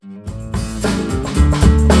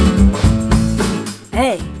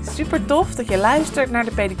Super tof dat je luistert naar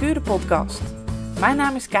de Pedicure podcast. Mijn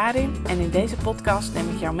naam is Karin en in deze podcast neem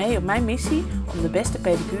ik jou mee op mijn missie om de beste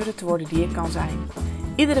pedicure te worden die ik kan zijn.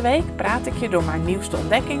 Iedere week praat ik je door mijn nieuwste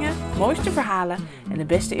ontdekkingen, mooiste verhalen en de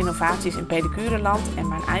beste innovaties in pedicureland en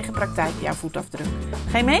mijn eigen praktijk jouw voetafdruk.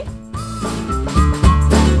 Ga je mee?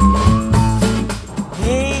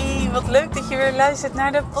 Hey, wat leuk dat je weer luistert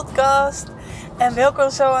naar de podcast. En welkom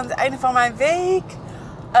zo aan het einde van mijn week.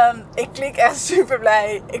 Ik klink echt super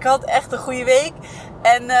blij. Ik had echt een goede week.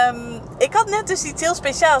 En ik had net dus iets heel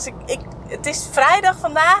speciaals. Het is vrijdag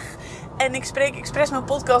vandaag. En ik spreek expres mijn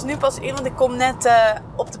podcast nu pas in. Want ik kom net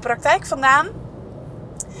op de praktijk vandaan.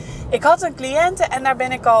 Ik had een cliënte en daar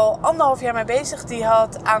ben ik al 1,5 jaar mee bezig. Die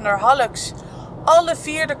had aan haar hallux alle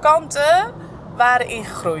 4 de kanten waren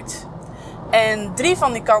ingegroeid. En 3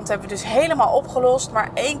 van die kanten hebben we dus helemaal opgelost. Maar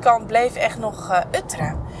 1 kant bleef echt nog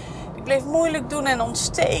utteren. Die bleef moeilijk doen en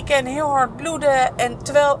ontsteken en heel hard bloeden. En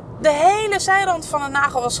terwijl de hele zijrand van de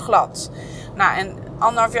nagel was glad. Nou, en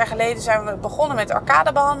 1,5 jaar geleden zijn we begonnen met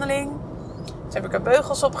arcadebehandeling. Dus heb ik er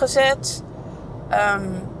beugels op gezet.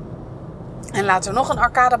 En later nog een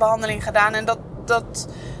arcadebehandeling gedaan. En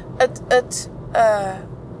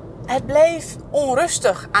het bleef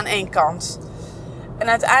onrustig aan 1 kant. En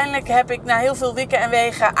uiteindelijk heb ik na heel veel wikken en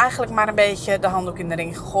wegen eigenlijk maar een beetje de handdoek in de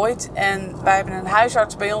ring gegooid. En wij hebben een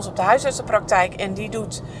huisarts bij ons op de huisartsenpraktijk en die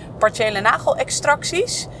doet partiële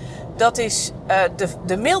nagelextracties. Dat is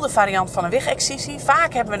de milde variant van een wigexcisie.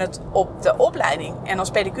 Vaak hebben we het op de opleiding en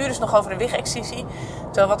als pedicurus nog over een wigexcisie.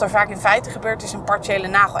 Terwijl wat er vaak in feite gebeurt is een partiële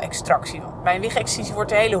nagelextractie. Bij een wigexcisie wordt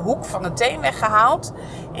de hele hoek van de teen weggehaald,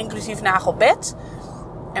 inclusief nagelbed.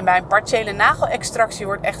 En bij een partiële nagelextractie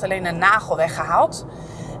wordt echt alleen een nagel weggehaald.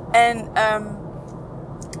 En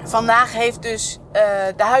vandaag heeft dus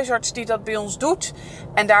de huisarts die dat bij ons doet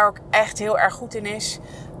en daar ook echt heel erg goed in is,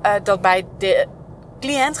 dat bij de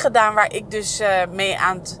cliënt gedaan waar ik dus mee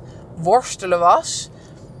aan het worstelen was.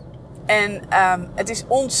 En het is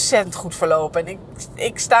ontzettend goed verlopen. En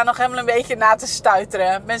ik sta nog helemaal een beetje na te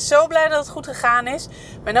stuiteren. Ik ben zo blij dat het goed gegaan is.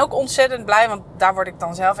 Ik ben ook ontzettend blij, want daar word ik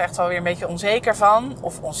dan zelf echt wel weer een beetje onzeker van.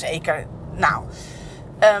 Of onzeker, nou.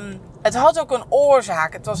 Het had ook een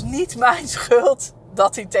oorzaak. Het was niet mijn schuld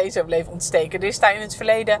dat die teen zo bleef ontsteken. Er is daar in het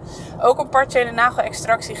verleden ook een partiële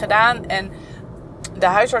nagelextractie gedaan. En de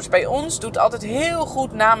huisarts bij ons doet altijd heel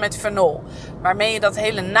goed na met fenol. Waarmee je dat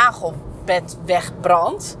hele nagelbed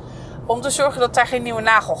wegbrandt. Om te zorgen dat daar geen nieuwe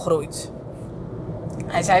nagel groeit.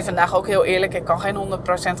 Hij zei vandaag ook heel eerlijk, ik kan geen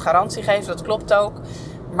 100% garantie geven, dat klopt ook.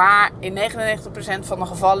 Maar in 99% van de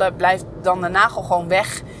gevallen blijft dan de nagel gewoon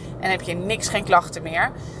weg en heb je geen klachten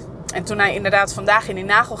meer. En toen hij inderdaad vandaag in die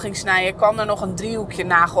nagel ging snijden, kwam er nog een driehoekje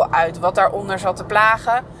nagel uit wat daaronder zat te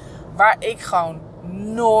plagen. Waar ik gewoon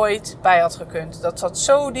nooit bij had gekund. Dat zat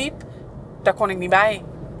zo diep, daar kon ik niet bij.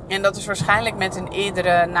 En dat is waarschijnlijk met een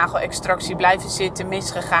eerdere nagelextractie blijven zitten,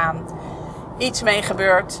 misgegaan. Iets mee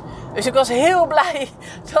gebeurd. Dus ik was heel blij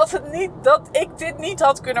dat ik dit niet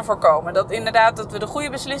had kunnen voorkomen. Dat we de goede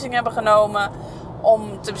beslissing hebben genomen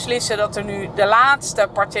om te beslissen dat er nu de laatste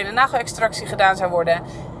partiële nagelextractie gedaan zou worden.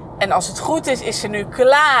 En als het goed is, is ze nu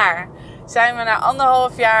klaar. Zijn we na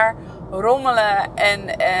 1,5 jaar rommelen en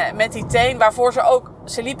met die teen, waarvoor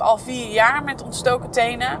ze liep al 4 jaar met ontstoken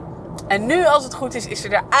tenen. En nu, als het goed is, is ze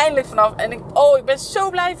er eindelijk vanaf. En ik ben zo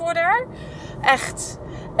blij voor haar. Echt.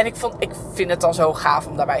 En ik vind het dan zo gaaf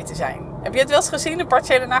om daarbij te zijn. Heb je het wel eens gezien, de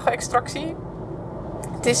partiële nagelextractie?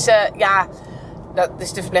 Het is, dat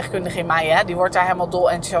is de verpleegkundige in mij, hè. Die wordt daar helemaal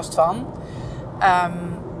dol enthousiast van.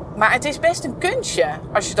 Maar het is best een kunstje,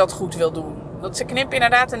 als je dat goed wil doen. Dat ze knippen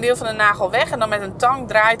inderdaad een deel van de nagel weg. En dan met een tang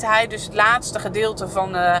draait hij dus het laatste gedeelte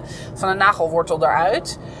van de nagelwortel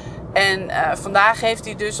eruit. En vandaag heeft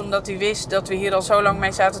hij dus, omdat hij wist dat we hier al zo lang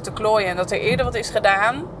mee zaten te klooien en dat er eerder wat is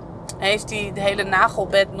gedaan, heeft hij het hele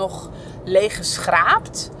nagelbed nog leeg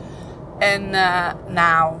geschraapt. En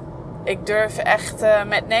ik durf echt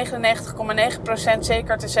met 99,9%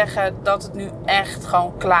 zeker te zeggen dat het nu echt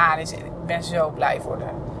gewoon klaar is. En ik ben zo blij voor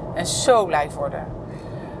haar. En zo blij voor haar.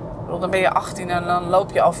 Dan ben je 18 en dan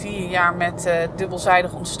loop je al 4 jaar met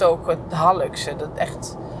dubbelzijdig ontstoken halluxen. Dat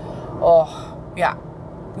echt, ja.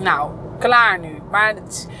 Nou, klaar nu. Maar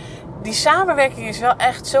die samenwerking is wel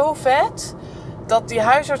echt zo vet. Dat die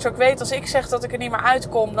huisarts ook weet, als ik zeg dat ik er niet meer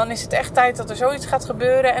uitkom, dan is het echt tijd dat er zoiets gaat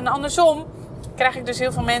gebeuren. En andersom krijg ik dus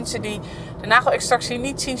heel veel mensen die de nagelextractie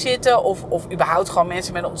niet zien zitten. Of überhaupt gewoon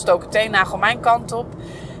mensen met een ontstoken teennagel mijn kant op.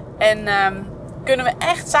 En kunnen we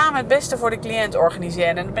echt samen het beste voor de cliënt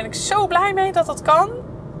organiseren. En daar ben ik zo blij mee dat dat kan.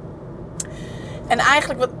 En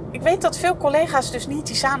eigenlijk, ik weet dat veel collega's dus niet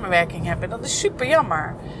die samenwerking hebben. Dat is super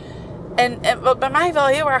jammer. En wat bij mij wel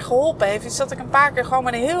heel erg geholpen heeft, is dat ik een paar keer gewoon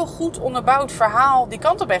met een heel goed onderbouwd verhaal die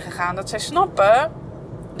kant op ben gegaan. Dat zij snappen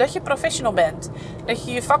dat je professional bent. Dat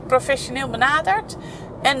je je vak professioneel benadert.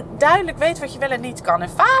 En duidelijk weet wat je wel en niet kan. En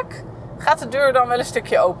vaak gaat de deur dan wel een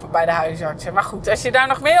stukje open bij de huisartsen. Maar goed, als je daar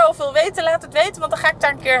nog meer over wil weten, laat het weten. Want dan ga ik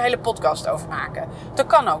daar een keer een hele podcast over maken. Dat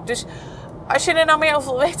kan ook. Dus als je er nou meer over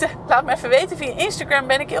wil weten, laat me even weten. Via Instagram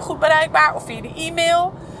ben ik heel goed bereikbaar. Of via de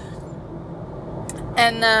e-mail.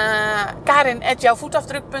 En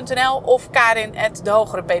karin@jouwvoetafdruk.nl of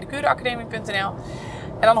karin@dehogerepedicureacademie.nl.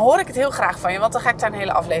 En dan hoor ik het heel graag van je, want dan ga ik daar een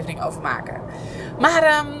hele aflevering over maken.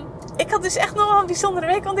 Maar ik had dus echt nog wel een bijzondere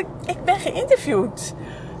week, want ik ben geïnterviewd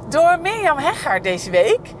door Mirjam Heggaard deze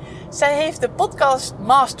week. Zij heeft de Podcast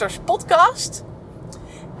Masters podcast.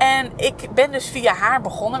 En ik ben dus via haar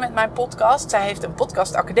begonnen met mijn podcast. Zij heeft een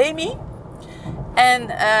podcastacademie. En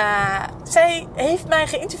zij heeft mij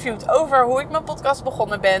geïnterviewd over hoe ik mijn podcast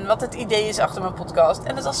begonnen ben. Wat het idee is achter mijn podcast.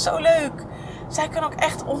 En dat was zo leuk. Zij kan ook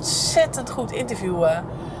echt ontzettend goed interviewen.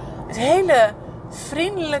 Het hele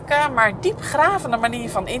vriendelijke, maar diepgravende manier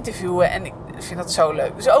van interviewen. En ik vind dat zo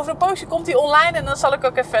leuk. Dus over een poosje komt die online. En dan zal ik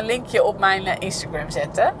ook even een linkje op mijn Instagram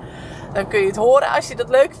zetten. Dan kun je het horen als je dat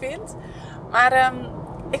leuk vindt. Maar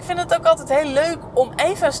ik vind het ook altijd heel leuk om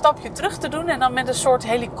even een stapje terug te doen. En dan met een soort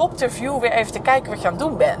helikopterview weer even te kijken wat je aan het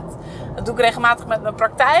doen bent. Dat doe ik regelmatig met mijn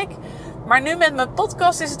praktijk. Maar nu met mijn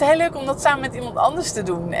podcast is het heel leuk om dat samen met iemand anders te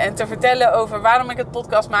doen. En te vertellen over waarom ik het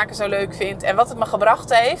podcast maken zo leuk vind. En wat het me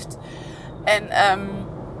gebracht heeft. En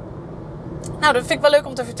nou, dat vind ik wel leuk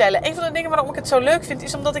om te vertellen. Een van de dingen waarom ik het zo leuk vind,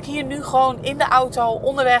 is omdat ik hier nu gewoon in de auto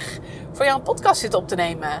onderweg voor jou een podcast zit op te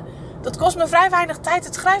nemen. Dat kost me vrij weinig tijd.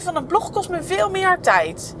 Het schrijven van een blog kost me veel meer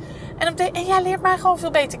tijd. En jij leert mij gewoon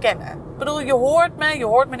veel beter kennen. Ik bedoel, je hoort me, je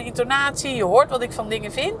hoort mijn intonatie, je hoort wat ik van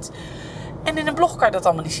dingen vind. En in een blog kan je dat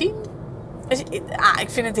allemaal niet zien. Dus ik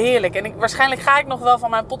vind het heerlijk. En waarschijnlijk ga ik nog wel van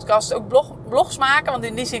mijn podcast ook blogs maken. Want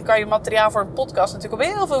in die zin kan je materiaal voor een podcast natuurlijk op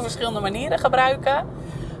heel veel verschillende manieren gebruiken.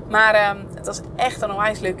 Maar het was echt een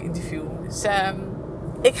onwijs leuk interview. Dus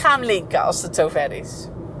ik ga hem linken als het zover is.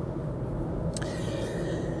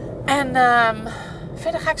 En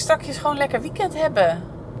verder ga ik straks gewoon lekker weekend hebben.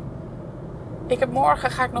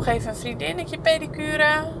 Morgen ga ik nog even een vriendinnetje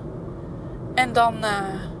pedicuren. En dan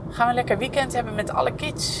gaan we lekker weekend hebben met alle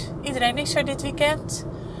kids. Iedereen is er dit weekend.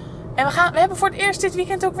 En we hebben voor het eerst dit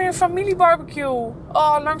weekend ook weer een familiebarbecue.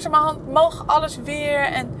 Oh, langzamerhand mag alles weer.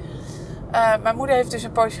 En mijn moeder heeft dus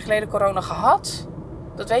een poosje geleden corona gehad.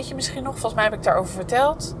 Dat weet je misschien nog. Volgens mij heb ik daarover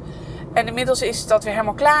verteld. En inmiddels is dat weer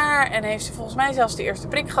helemaal klaar. En heeft ze volgens mij zelfs de eerste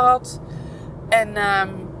prik gehad. En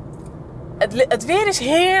het weer is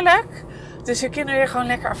heerlijk. Dus we kunnen weer gewoon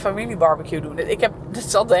lekker een familiebarbecue doen. Dat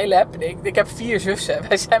is al de hele happening. Ik heb 4 zussen.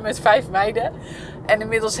 Wij zijn met 5 meiden. En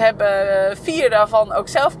inmiddels hebben 4 daarvan ook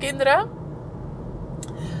zelf kinderen.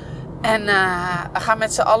 En we gaan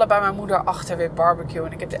met z'n allen bij mijn moeder achter weer barbecue.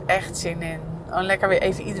 En ik heb er echt zin in. Gewoon lekker weer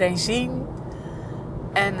even iedereen zien.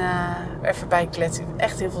 En even bij kletsen. Ik heb er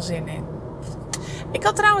echt heel veel zin in. Ik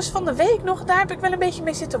had trouwens van de week nog, daar heb ik wel een beetje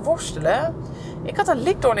mee zitten worstelen. Ik had een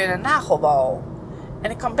likdoorn in een nagelwal.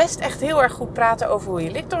 En ik kan best echt heel erg goed praten over hoe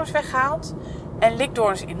je likdoorns weghaalt. En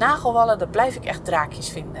likdoorns in nagelwallen, dat blijf ik echt draakjes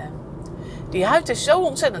vinden. Die huid is zo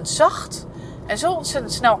ontzettend zacht. En zo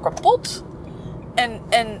ontzettend snel kapot.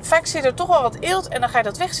 En vaak zit er toch wel wat eelt. En dan ga je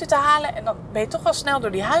dat weg zitten halen. En dan ben je toch wel snel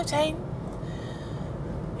door die huid heen.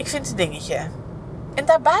 Ik vind het een dingetje. En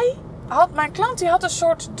daarbij had mijn klant, die had een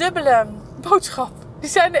soort dubbele boodschap. Die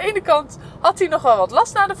zei aan de ene kant, had hij nog wel wat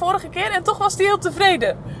last na de vorige keer. En toch was hij heel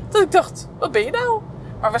tevreden. Dat ik dacht, wat ben je nou?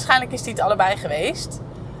 Maar waarschijnlijk is hij het allebei geweest.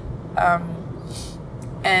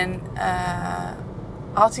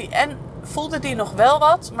 Voelde hij nog wel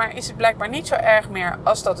wat. Maar is het blijkbaar niet zo erg meer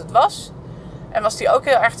als dat het was. En was hij ook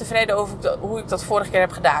heel erg tevreden over hoe ik dat vorige keer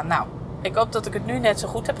heb gedaan. Nou, ik hoop dat ik het nu net zo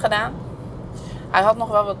goed heb gedaan. Hij had nog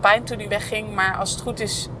wel wat pijn toen hij wegging. Maar als het goed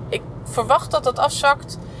is, ik verwacht dat het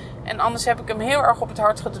afzakt. En anders heb ik hem heel erg op het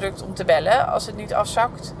hart gedrukt om te bellen. Als het niet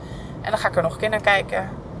afzakt. En dan ga ik er nog een keer naar kijken.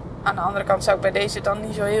 Aan de andere kant zou ik bij deze dan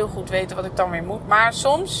niet zo heel goed weten wat ik dan weer moet. Maar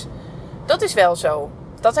soms, dat is wel zo.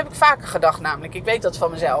 Dat heb ik vaker gedacht namelijk. Ik weet dat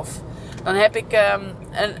van mezelf. Dan heb ik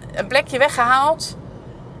een plekje weggehaald.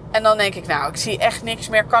 En dan denk ik, nou, ik zie echt niks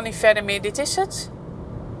meer. Kan niet verder meer. Dit is het.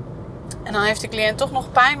 En dan heeft de cliënt toch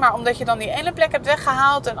nog pijn. Maar omdat je dan die ene plek hebt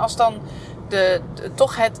weggehaald. En als dan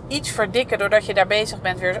toch het iets verdikken doordat je daar bezig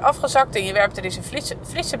bent weer is afgezakt. En je werpt er eens een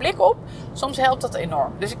frisse blik op. Soms helpt dat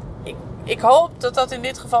enorm. Dus ik hoop dat dat in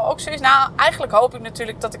dit geval ook zo is. Nou, eigenlijk hoop ik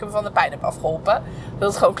natuurlijk dat ik hem van de pijn heb afgeholpen. Dat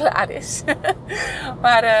het gewoon klaar is.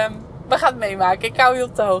 Maar we gaan het meemaken. Ik hou je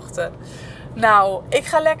op de hoogte. Nou, ik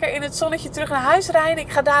ga lekker in het zonnetje terug naar huis rijden.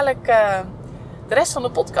 Ik ga dadelijk de rest van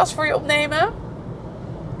de podcast voor je opnemen.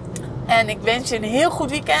 En ik wens je een heel goed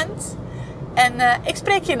weekend. En ik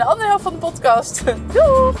spreek je in de andere helft van de podcast.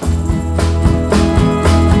 Doei!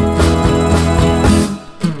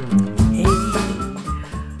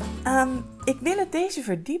 Ik wil het deze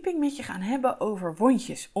verdieping met je gaan hebben over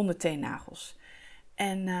wondjes onder teennagels.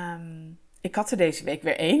 En ik had er deze week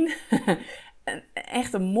weer één.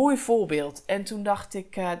 Echt een mooi voorbeeld. En toen dacht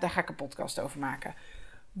ik, daar ga ik een podcast over maken.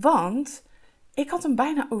 Want ik had hem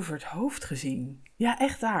bijna over het hoofd gezien. Ja,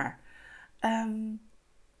 echt daar.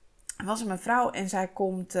 Er was een mevrouw en zij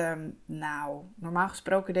komt, normaal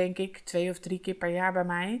gesproken denk ik 2 of 3 keer per jaar bij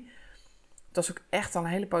mij. Het was ook echt al een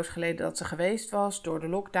hele poos geleden dat ze geweest was, door de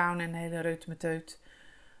lockdown en de hele reutemeteut.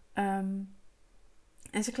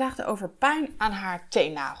 En ze klaagde over pijn aan haar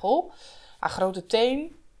teennagel, haar grote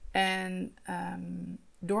teen. En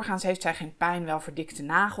doorgaans heeft zij geen pijn, wel verdikte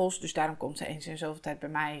nagels. Dus daarom komt ze eens in zoveel tijd bij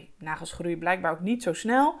mij. Nagels groeien blijkbaar ook niet zo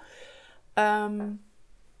snel.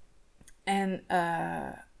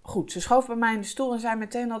 Goed, ze schoof bij mij in de stoel en zei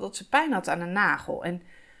meteen al dat ze pijn had aan een nagel. En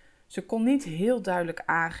ze kon niet heel duidelijk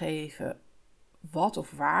aangeven wat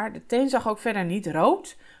of waar. De teen zag ook verder niet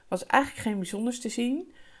rood. Was eigenlijk geen bijzonders te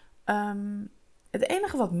zien. Het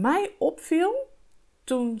enige wat mij opviel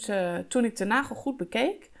toen ik de nagel goed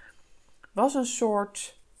bekeek, was een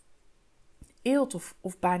soort eelt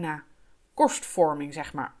of bijna korstvorming,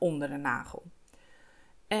 zeg maar, onder de nagel.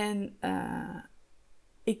 En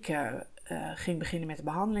ik ging beginnen met de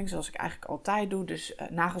behandeling, zoals ik eigenlijk altijd doe. Dus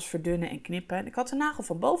nagels verdunnen en knippen. En ik had de nagel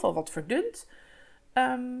van boven al wat verdund.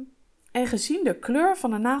 En gezien de kleur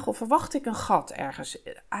van de nagel verwachtte ik een gat ergens.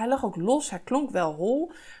 Hij lag ook los, hij klonk wel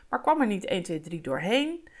hol, maar kwam er niet 1, 2, 3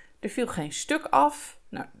 doorheen. Er viel geen stuk af.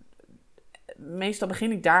 Nou, meestal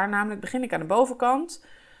begin ik aan de bovenkant.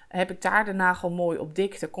 Heb ik daar de nagel mooi op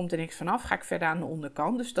dikte, komt er niks vanaf. Ga ik verder aan de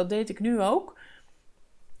onderkant. Dus dat deed ik nu ook.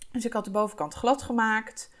 Dus ik had de bovenkant glad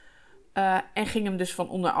gemaakt. En ging hem dus van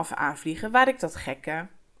onderaf aanvliegen, waar ik dat gekke,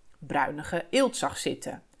 bruinige eelt zag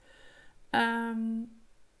zitten.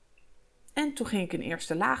 En toen ging ik een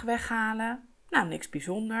eerste laag weghalen. Nou, niks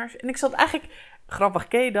bijzonders. En ik zat eigenlijk, grappig,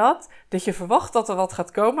 ken je dat? Dat je verwacht dat er wat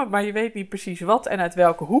gaat komen, maar je weet niet precies wat en uit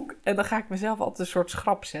welke hoek. En dan ga ik mezelf altijd een soort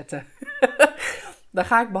schrap zetten. Dan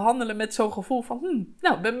ga ik behandelen met zo'n gevoel van,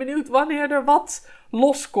 ik ben benieuwd wanneer er wat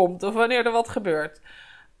loskomt of wanneer er wat gebeurt.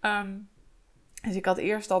 Dus ik had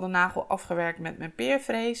eerst al de nagel afgewerkt met mijn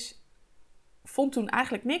peervrees. Vond toen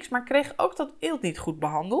eigenlijk niks, maar kreeg ook dat eelt niet goed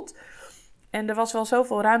behandeld. En er was wel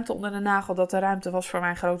zoveel ruimte onder de nagel dat er ruimte was voor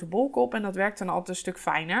mijn grote bolkop. En dat werkte dan altijd een stuk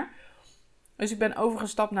fijner. Dus ik ben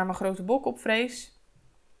overgestapt naar mijn grote bolkopvrees.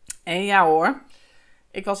 En ja hoor,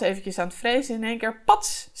 ik was eventjes aan het vrezen. In één keer,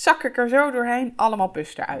 pats, zak ik er zo doorheen. Allemaal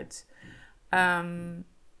pus eruit.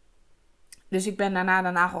 Dus ik ben daarna de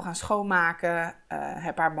nagel gaan schoonmaken.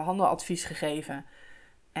 Heb haar behandeladvies gegeven.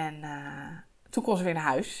 En toen kon ze weer naar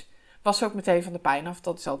huis. Was ze ook meteen van de pijn af.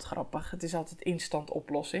 Dat is altijd grappig. Het is altijd instant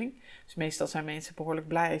oplossing. Dus meestal zijn mensen behoorlijk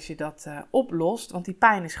blij als je dat oplost. Want die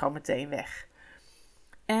pijn is gewoon meteen weg.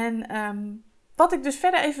 En wat ik dus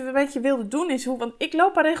verder even een beetje wilde doen is want ik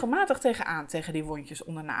loop er regelmatig tegenaan. Tegen die wondjes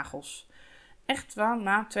onder nagels. Echt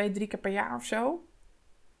wel, 2, 3 keer per jaar of zo.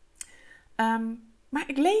 Maar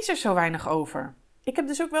ik lees er zo weinig over. Ik heb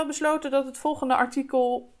dus ook wel besloten dat het volgende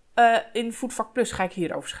artikel in Voetvak Plus ga ik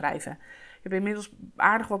hierover schrijven. Ik heb inmiddels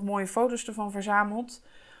aardig wat mooie foto's ervan verzameld.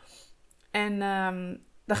 En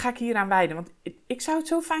dan ga ik hier aan wijden. Want ik zou het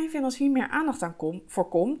zo fijn vinden als hier meer aandacht voor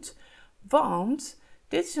komt. Want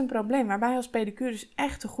dit is een probleem waarbij als pedicures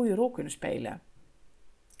echt een goede rol kunnen spelen.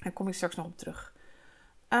 Daar kom ik straks nog op terug.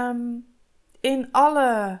 In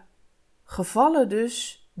alle gevallen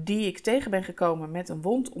dus die ik tegen ben gekomen met een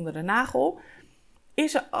wond onder de nagel,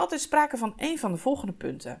 is er altijd sprake van een van de volgende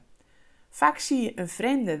punten. Vaak zie je een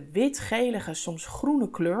vreemde wit-gelige, soms groene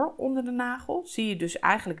kleur onder de nagel. Zie je dus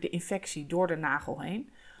eigenlijk de infectie door de nagel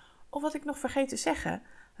heen. Of wat ik nog vergeet te zeggen,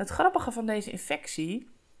 het grappige van deze infectie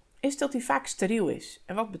is dat die vaak steriel is.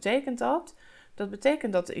 En wat betekent dat? Dat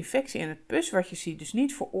betekent dat de infectie en het pus wat je ziet dus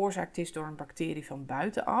niet veroorzaakt is door een bacterie van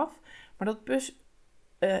buitenaf, maar dat pus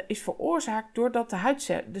is veroorzaakt doordat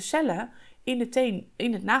de cellen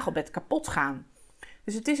in het nagelbed kapot gaan.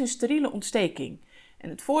 Dus het is een steriele ontsteking. En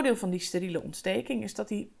het voordeel van die steriele ontsteking is dat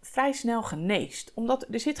die vrij snel geneest. Omdat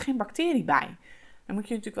er zit geen bacterie bij. Dan moet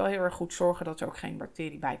je natuurlijk wel heel erg goed zorgen dat er ook geen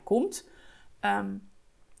bacterie bij komt.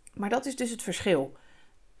 Maar dat is dus het verschil.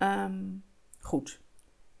 Goed.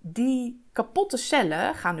 Die kapotte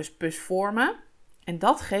cellen gaan dus pus vormen. En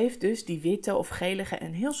dat geeft dus die witte of gelige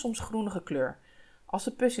en heel soms groenige kleur. Als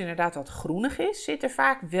de pus inderdaad wat groenig is, zit er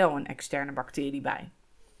vaak wel een externe bacterie bij.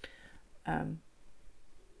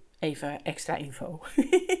 Even extra info.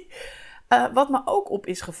 Wat me ook op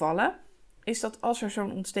is gevallen, is dat als er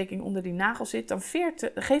zo'n ontsteking onder die nagel zit, dan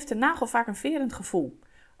geeft de nagel vaak een verend gevoel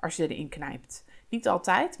als je erin knijpt. Niet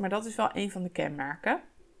altijd, maar dat is wel een van de kenmerken.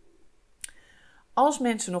 Als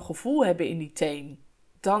mensen nog gevoel hebben in die teen,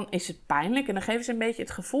 dan is het pijnlijk en dan geven ze een beetje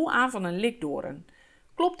het gevoel aan van een likdoorn.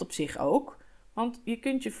 Klopt op zich ook, want je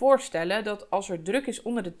kunt je voorstellen dat als er druk is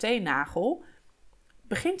onder de teennagel,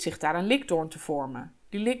 begint zich daar een likdoorn te vormen.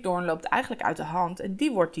 Die likdoorn loopt eigenlijk uit de hand en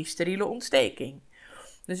die wordt die steriele ontsteking.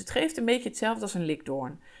 Dus het geeft een beetje hetzelfde als een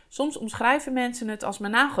likdoorn. Soms omschrijven mensen het als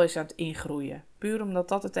mijn nagel is aan het ingroeien. Puur omdat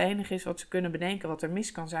dat het enige is wat ze kunnen bedenken wat er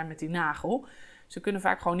mis kan zijn met die nagel. Ze kunnen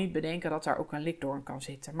vaak gewoon niet bedenken dat daar ook een likdoorn kan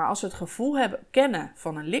zitten. Maar als ze het gevoel kennen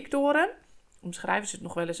van een likdoorn, omschrijven ze het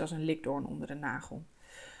nog wel eens als een likdoorn onder de nagel.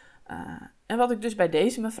 En wat ik dus bij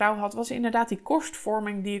deze mevrouw had, was inderdaad die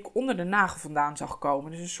korstvorming die ik onder de nagel vandaan zag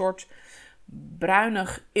komen. Dus een soort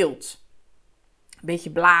bruinig eelt. Een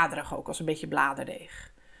beetje bladerig ook, als een beetje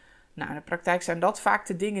bladerdeeg. Nou, in de praktijk zijn dat vaak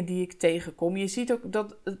de dingen die ik tegenkom. Je ziet ook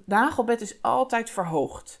dat het nagelbed is altijd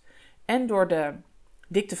verhoogd. En door de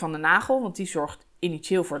dikte van de nagel, want die zorgt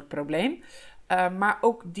initieel voor het probleem. Maar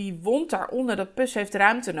ook die wond daaronder, dat pus heeft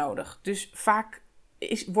ruimte nodig. Dus vaak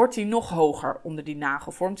wordt die nog hoger onder die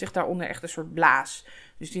nagel. Vormt zich daaronder echt een soort blaas.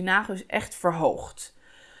 Dus die nagel is echt verhoogd.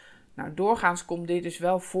 Nou, doorgaans komt dit dus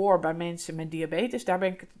wel voor bij mensen met diabetes. Daar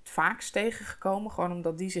ben ik het vaakst tegengekomen. Gewoon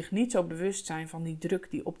omdat die zich niet zo bewust zijn van die druk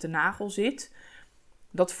die op de nagel zit.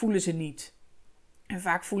 Dat voelen ze niet. En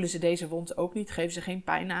vaak voelen ze deze wond ook niet, geven ze geen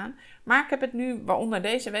pijn aan. Maar ik heb het nu, waaronder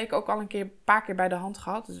deze week, ook al een paar keer bij de hand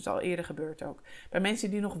gehad. Dat is al eerder gebeurd ook. Bij mensen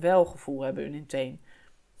die nog wel gevoel hebben in hun teen.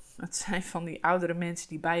 Het zijn van die oudere mensen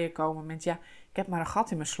die bij je komen met, ja, ik heb maar een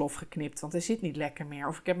gat in mijn slof geknipt, want hij zit niet lekker meer.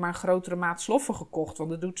 Of ik heb maar een grotere maat sloffen gekocht, want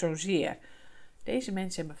dat doet zo zeer. Deze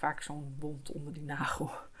mensen hebben vaak zo'n wond onder die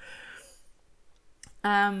nagel.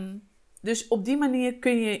 Dus op die manier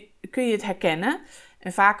kun je het herkennen.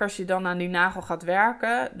 En vaak als je dan aan die nagel gaat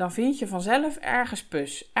werken, dan vind je vanzelf ergens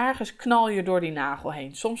pus. Ergens knal je door die nagel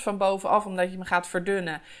heen. Soms van bovenaf omdat je hem gaat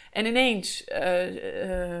verdunnen. En ineens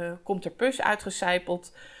komt er pus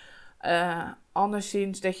uitgecijpeld.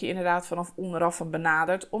 Anderszins dat je inderdaad vanaf onderaf hem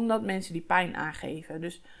benadert, omdat mensen die pijn aangeven.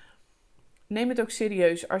 Dus neem het ook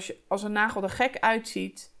serieus. Als een nagel er gek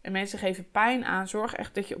uitziet en mensen geven pijn aan, zorg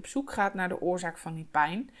echt dat je op zoek gaat naar de oorzaak van die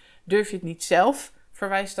pijn. Durf je het niet zelf,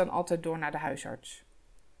 verwijs dan altijd door naar de huisarts.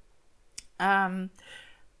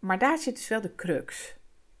 Maar daar zit dus wel de crux.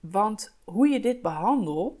 Want hoe je dit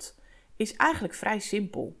behandelt is eigenlijk vrij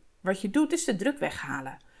simpel. Wat je doet is de druk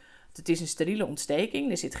weghalen. Het is een steriele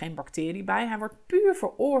ontsteking, er zit geen bacterie bij. Hij wordt puur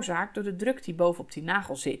veroorzaakt door de druk die bovenop die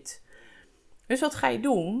nagel zit. Dus wat ga je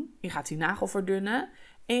doen? Je gaat die nagel verdunnen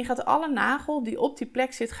en je gaat alle nagel die op die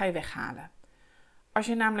plek zit, ga je weghalen. Als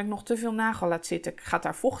je namelijk nog te veel nagel laat zitten, gaat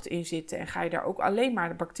daar vocht in zitten en ga je daar ook alleen maar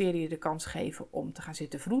de bacteriën de kans geven om te gaan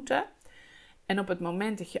zitten vroeten. En op het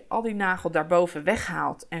moment dat je al die nagel daarboven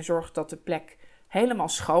weghaalt en zorgt dat de plek helemaal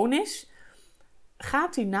schoon is,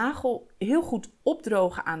 gaat die nagel heel goed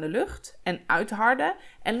opdrogen aan de lucht en uitharden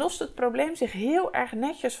en lost het probleem zich heel erg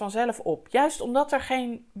netjes vanzelf op. Juist omdat er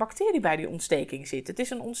geen bacterie bij die ontsteking zit. Het is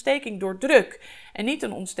een ontsteking door druk en niet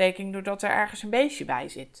een ontsteking doordat er ergens een beestje bij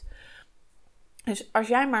zit. Dus als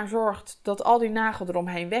jij maar zorgt dat al die nagel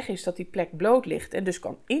eromheen weg is, dat die plek bloot ligt en dus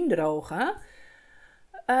kan indrogen,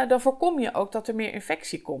 dan voorkom je ook dat er meer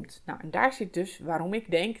infectie komt. Nou, en daar zit dus waarom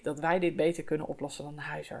ik denk dat wij dit beter kunnen oplossen dan de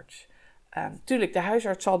huisarts. Tuurlijk, de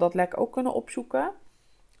huisarts zal dat lek ook kunnen opzoeken.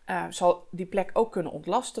 Zal die plek ook kunnen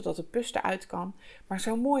ontlasten, dat de pus eruit kan. Maar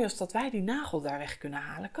zo mooi als dat wij die nagel daar weg kunnen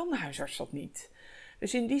halen, kan de huisarts dat niet.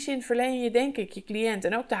 Dus in die zin verleen je denk ik je cliënt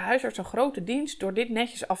en ook de huisarts een grote dienst door dit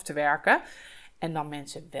netjes af te werken. En dan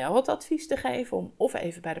mensen wel het advies te geven om of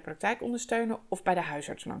even bij de praktijkondersteuner of bij de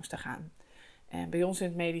huisarts langs te gaan. En bij ons in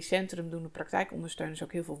het medisch centrum doen de praktijkondersteuners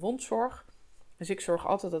ook heel veel wondzorg. Dus ik zorg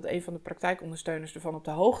altijd dat een van de praktijkondersteuners ervan op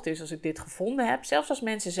de hoogte is als ik dit gevonden heb. Zelfs als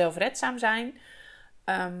mensen zelfredzaam zijn,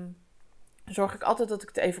 zorg ik altijd dat ik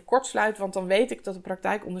het even kort sluit. Want dan weet ik dat de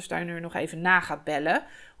praktijkondersteuner nog even na gaat bellen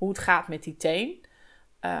hoe het gaat met die teen.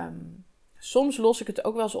 Soms los ik het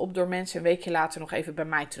ook wel eens op door mensen een weekje later nog even bij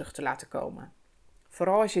mij terug te laten komen.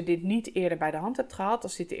 Vooral als je dit niet eerder bij de hand hebt gehad,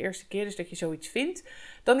 als dit de eerste keer is dat je zoiets vindt,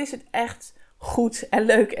 dan is het echt goed en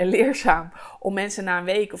leuk en leerzaam om mensen na een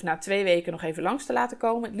week of na 2 weken nog even langs te laten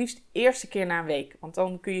komen. Het liefst de eerste keer na een week. Want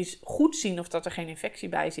dan kun je goed zien of dat er geen infectie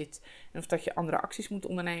bij zit en of dat je andere acties moet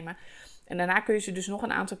ondernemen. En daarna kun je ze dus nog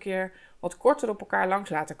een aantal keer wat korter op elkaar langs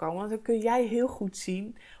laten komen. Want dan kun jij heel goed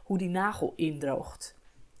zien hoe die nagel indroogt.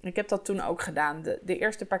 Ik heb dat toen ook gedaan. De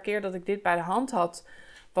eerste paar keer dat ik dit bij de hand had,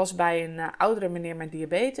 was bij een oudere meneer met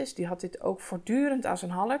diabetes. Die had dit ook voortdurend aan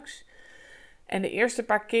zijn halks. En de eerste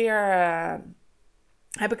paar keer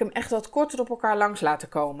heb ik hem echt wat korter op elkaar langs laten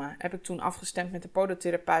komen. Heb ik toen afgestemd met de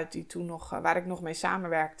podotherapeut die toen nog, waar ik nog mee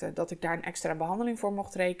samenwerkte, dat ik daar een extra behandeling voor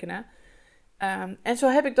mocht rekenen. En zo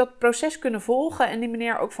heb ik dat proces kunnen volgen en die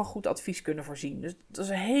meneer ook van goed advies kunnen voorzien. Dus dat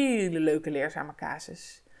is een hele leuke leerzame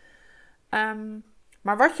casus.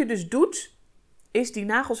 Maar wat je dus doet, is die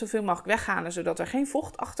nagel zoveel mogelijk weghalen, zodat er geen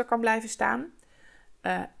vocht achter kan blijven staan.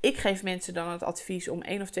 Ik geef mensen dan het advies om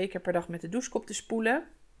 1 of 2 keer per dag met de douchekop te spoelen.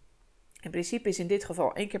 In principe is in dit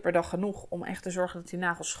geval 1 keer per dag genoeg om echt te zorgen dat die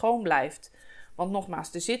nagel schoon blijft. Want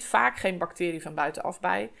nogmaals, er zit vaak geen bacterie van buitenaf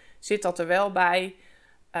bij. Zit dat er wel bij,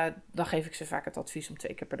 dan geef ik ze vaak het advies om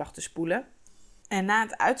 2 keer per dag te spoelen. En na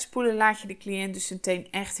het uitspoelen laat je de cliënt dus zijn teen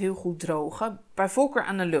echt heel goed drogen. Bij voorkeur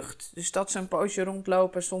aan de lucht. Dus dat ze een poosje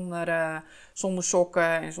rondlopen zonder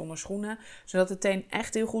sokken en zonder schoenen. Zodat de teen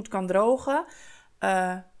echt heel goed kan drogen.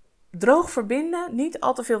 Droog verbinden, niet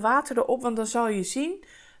al te veel water erop. Want dan zal je zien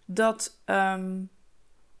dat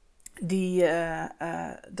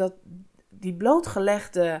dat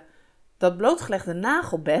blootgelegde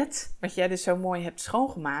nagelbed, wat jij dus zo mooi hebt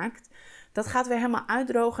schoongemaakt, dat gaat weer helemaal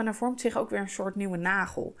uitdrogen en er vormt zich ook weer een soort nieuwe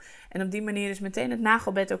nagel. En op die manier is meteen het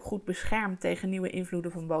nagelbed ook goed beschermd tegen nieuwe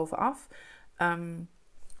invloeden van bovenaf.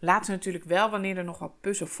 Laat ze natuurlijk wel, wanneer er nog wat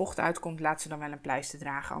pus of vocht uitkomt, laat ze dan wel een pleister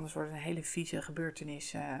dragen. Anders wordt het een hele vieze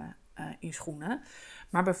gebeurtenis in schoenen.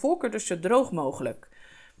 Maar bij voorkeur dus zo droog mogelijk.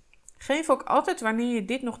 Geef ook altijd, wanneer je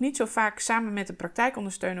dit nog niet zo vaak samen met de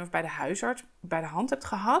praktijkondersteuner of bij de huisarts bij de hand hebt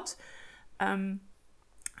gehad,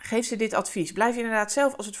 geef ze dit advies. Blijf je inderdaad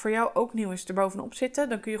zelf, als het voor jou ook nieuw is, erbovenop zitten.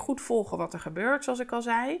 Dan kun je goed volgen wat er gebeurt, zoals ik al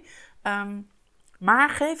zei. Maar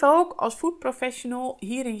geef ook als food professional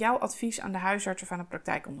hierin jouw advies aan de huisarts of aan de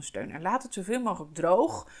praktijkondersteuner. Laat het zoveel mogelijk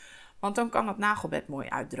droog, want dan kan het nagelbed mooi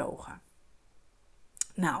uitdrogen.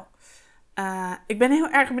 Nou, ik ben heel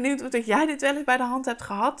erg benieuwd of jij dit wel eens bij de hand hebt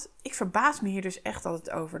gehad. Ik verbaas me hier dus echt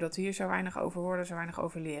altijd over, dat we hier zo weinig over horen, zo weinig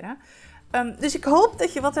over leren. Dus ik hoop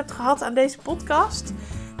dat je wat hebt gehad aan deze podcast.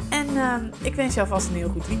 En ik wens je alvast een heel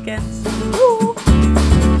goed weekend. Doei!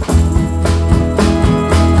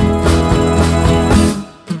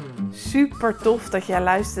 Super tof dat jij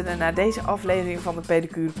luisterde naar deze aflevering van de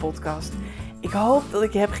Pedicure Podcast. Ik hoop dat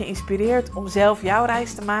ik je heb geïnspireerd om zelf jouw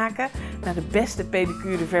reis te maken naar de beste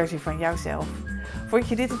pedicure versie van jouzelf. Vond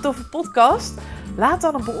je dit een toffe podcast? Laat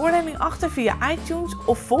dan een beoordeling achter via iTunes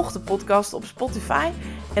of volg de podcast op Spotify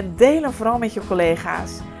en deel hem vooral met je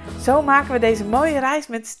collega's. Zo maken we deze mooie reis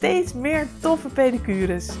met steeds meer toffe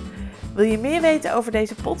pedicures. Wil je meer weten over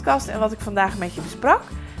deze podcast en wat ik vandaag met je besprak?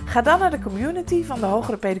 Ga dan naar de community van de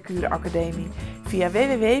Hogere Pedicure Academie via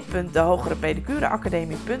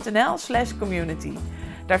www.dehogere-pedicure-academie.nl/community.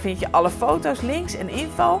 Daar vind je alle foto's, links en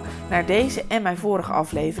info naar deze en mijn vorige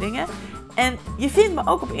afleveringen. En je vindt me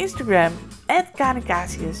ook op Instagram,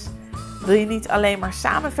 @karencasius. Wil je niet alleen maar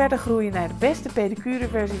samen verder groeien naar de beste pedicure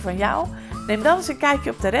versie van jou? Neem dan eens een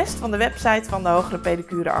kijkje op de rest van de website van de Hogere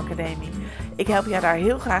Pedicure Academie. Ik help jou daar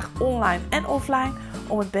heel graag online en offline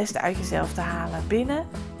om het beste uit jezelf te halen binnen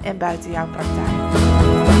en buiten jouw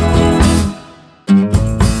praktijk.